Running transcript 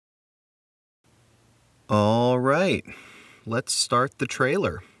All right, let's start the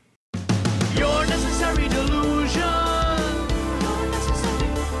trailer. Your necessary delusion.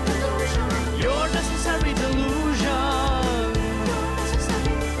 Your necessary delusion.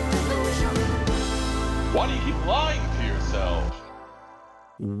 Why do you keep lying to yourself?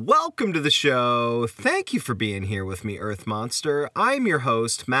 Welcome to the show. Thank you for being here with me, Earth Monster. I'm your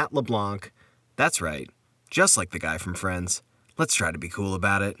host, Matt LeBlanc. That's right, just like the guy from Friends. Let's try to be cool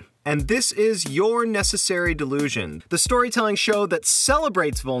about it. And this is Your Necessary Delusion, the storytelling show that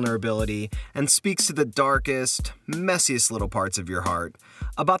celebrates vulnerability and speaks to the darkest, messiest little parts of your heart,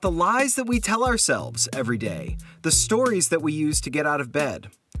 about the lies that we tell ourselves every day, the stories that we use to get out of bed,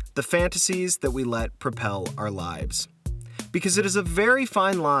 the fantasies that we let propel our lives. Because it is a very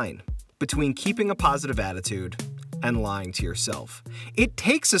fine line between keeping a positive attitude and lying to yourself. It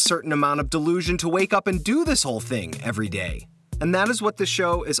takes a certain amount of delusion to wake up and do this whole thing every day. And that is what the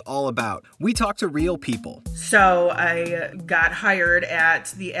show is all about. We talk to real people. So I got hired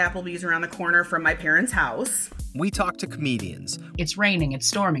at the Applebee's around the corner from my parents' house. We talk to comedians. It's raining, it's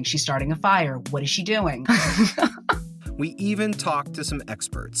storming, she's starting a fire. What is she doing? We even talk to some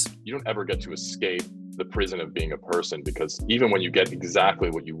experts. You don't ever get to escape the prison of being a person, because even when you get exactly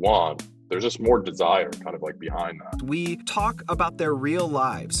what you want, there's just more desire kind of like behind that. We talk about their real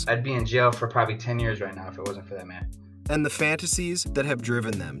lives. I'd be in jail for probably 10 years right now if it wasn't for that man. And the fantasies that have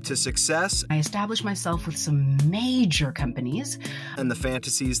driven them to success. I established myself with some major companies. And the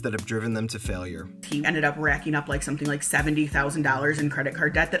fantasies that have driven them to failure. He ended up racking up something like $70,000 in credit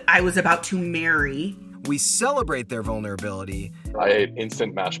card debt that I was about to marry. We celebrate their vulnerability. I ate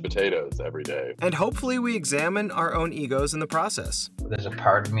instant mashed potatoes every day. And hopefully we examine our own egos in the process. There's a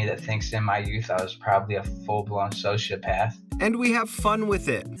part of me that thinks in my youth I was probably a full-blown sociopath. And we have fun with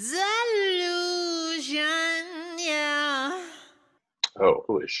it. Delusion, yeah. Oh,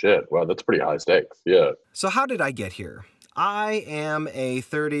 holy shit. Wow, that's pretty high stakes. Yeah. So how did I get here? I am a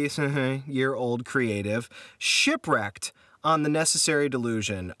 30-year-old creative shipwrecked on the necessary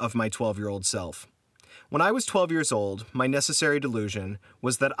delusion of my 12-year-old self. When I was 12 years old, my necessary delusion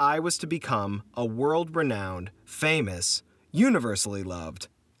was that I was to become a world-renowned, famous, universally loved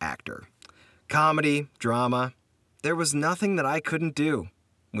actor. Comedy, drama, there was nothing that I couldn't do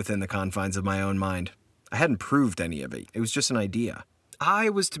within the confines of my own mind. I hadn't proved any of it. It was just an idea. I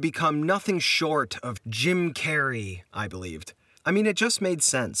was to become nothing short of Jim Carrey, I believed. I mean, it just made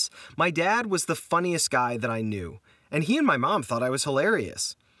sense. My dad was the funniest guy that I knew, and he and my mom thought I was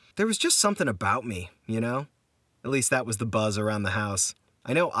hilarious. There was just something about me, you know? At least that was the buzz around the house.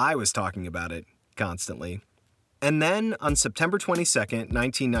 I know I was talking about it constantly. And then, on September 22nd,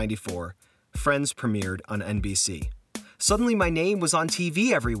 1994, Friends premiered on NBC. Suddenly my name was on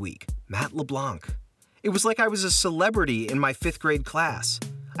TV every week, Matt LeBlanc. It was like I was a celebrity in my 5th grade class.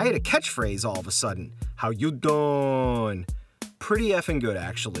 I had a catchphrase all of a sudden. How you doing? Pretty effing good,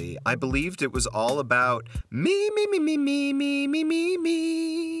 actually. I believed it was all about me.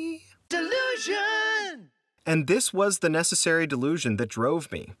 Delusion! And this was the necessary delusion that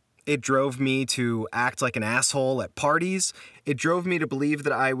drove me. It drove me to act like an asshole at parties. It drove me to believe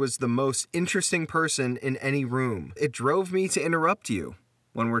that I was the most interesting person in any room. It drove me to interrupt you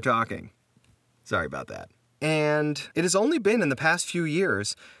when we're talking. Sorry about that. And it has only been in the past few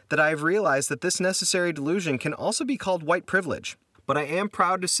years that I've realized that this necessary delusion can also be called white privilege. But I am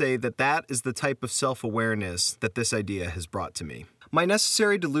proud to say that that is the type of self-awareness that this idea has brought to me. My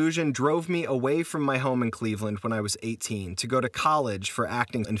necessary delusion drove me away from my home in Cleveland when I was 18 to go to college for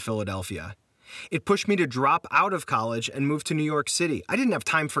acting in Philadelphia. It pushed me to drop out of college and move to New York City. I didn't have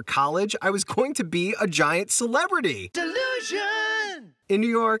time for college. I was going to be a giant celebrity. Delusion! In New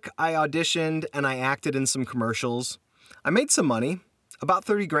York, I auditioned and I acted in some commercials. I made some money, about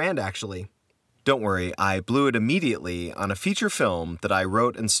 30 grand actually. Don't worry, I blew it immediately on a feature film that I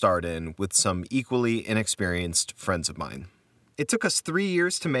wrote and starred in with some equally inexperienced friends of mine. It took us 3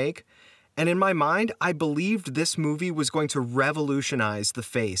 years to make, and in my mind, I believed this movie was going to revolutionize the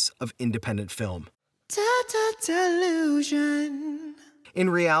face of independent film. Delusion. In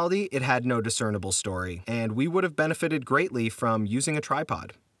reality, it had no discernible story, and we would have benefited greatly from using a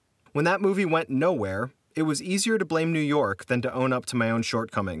tripod. When that movie went nowhere, it was easier to blame New York than to own up to my own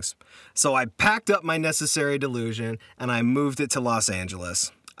shortcomings. So I packed up my necessary delusion, and I moved it to Los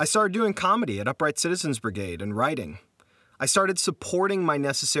Angeles. I started doing comedy at Upright Citizens Brigade and writing. I started supporting my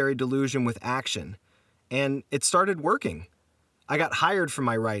necessary delusion with action, and it started working. I got hired for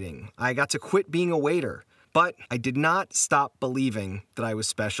my writing. I got to quit being a waiter. But I did not stop believing that I was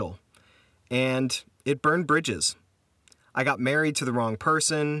special. And it burned bridges. I got married to the wrong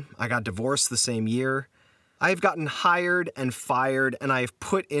person. I got divorced the same year. I have gotten hired and fired, and I have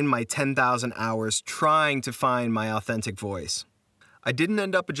put in my 10,000 hours trying to find my authentic voice. I didn't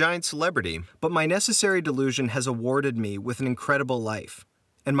end up a giant celebrity, but my necessary delusion has awarded me with an incredible life,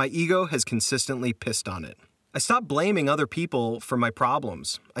 and my ego has consistently pissed on it. I stopped blaming other people for my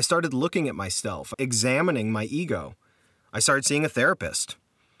problems. I started looking at myself, examining my ego. I started seeing a therapist.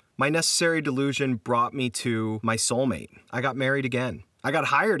 My necessary delusion brought me to my soulmate. I got married again. I got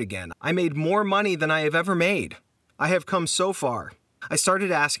hired again. I made more money than I have ever made. I have come so far. I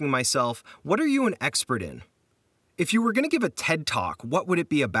started asking myself, what are you an expert in? If you were going to give a TED Talk, what would it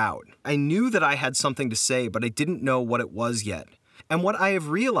be about? I knew that I had something to say, but I didn't know what it was yet. And what I have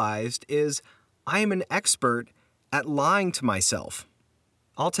realized is I am an expert at lying to myself.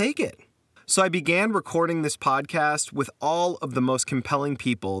 I'll take it. So I began recording this podcast with all of the most compelling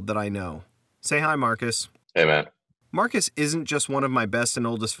people that I know. Say hi, Marcus. Hey, man. Marcus isn't just one of my best and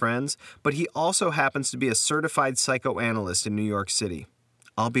oldest friends, but he also happens to be a certified psychoanalyst in New York City.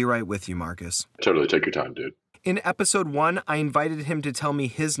 I'll be right with you, Marcus. Totally take your time, dude. In episode 1, I invited him to tell me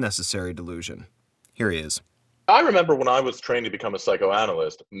his necessary delusion. Here he is. I remember when I was trained to become a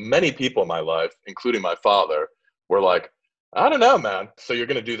psychoanalyst, many people in my life, including my father, were like, I don't know, man. So you're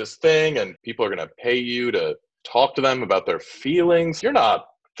going to do this thing and people are going to pay you to talk to them about their feelings.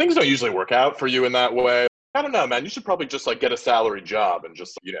 Things don't usually work out for you in that way. I don't know, man. You should probably just get a salary job and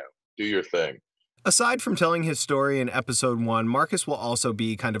just, do your thing. Aside from telling his story in episode 1, Marcus will also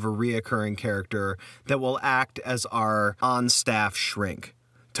be kind of a reoccurring character that will act as our on-staff shrink.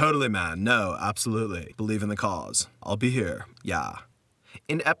 Totally, man. No, absolutely. Believe in the cause. I'll be here. Yeah.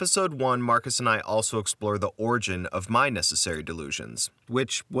 In episode 1, Marcus and I also explore the origin of my necessary delusions,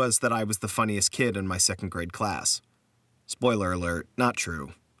 which was that I was the funniest kid in my second grade class. Spoiler alert, not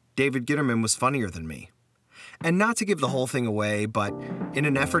true. David Gitterman was funnier than me. And not to give the whole thing away, but in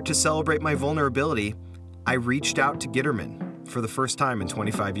an effort to celebrate my vulnerability, I reached out to Gitterman for the first time in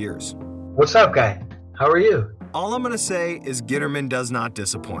 25 years. What's up, guy? How are you? All I'm going to say is Gitterman does not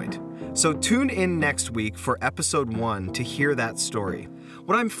disappoint. So tune in next week for episode 1 to hear that story.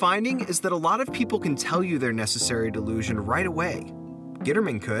 What I'm finding is that a lot of people can tell you their necessary delusion right away.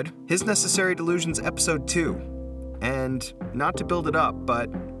 Gitterman could. His necessary delusion's episode 2. And not to build it up, but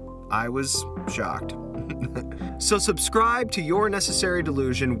I was shocked. So subscribe to Your Necessary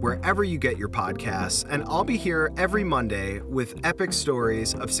Delusion wherever you get your podcasts, and I'll be here every Monday with epic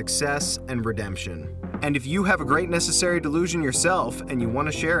stories of success and redemption. And if you have a great necessary delusion yourself and you want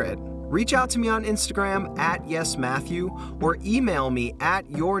to share it, reach out to me on Instagram @YesMatthew or email me at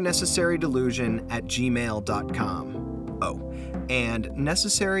yournecessarydelusion@gmail.com. Oh, and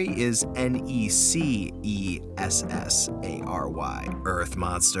necessary is NECESSARY. Earth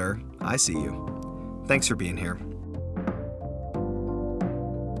Monster. I see you. Thanks for being here.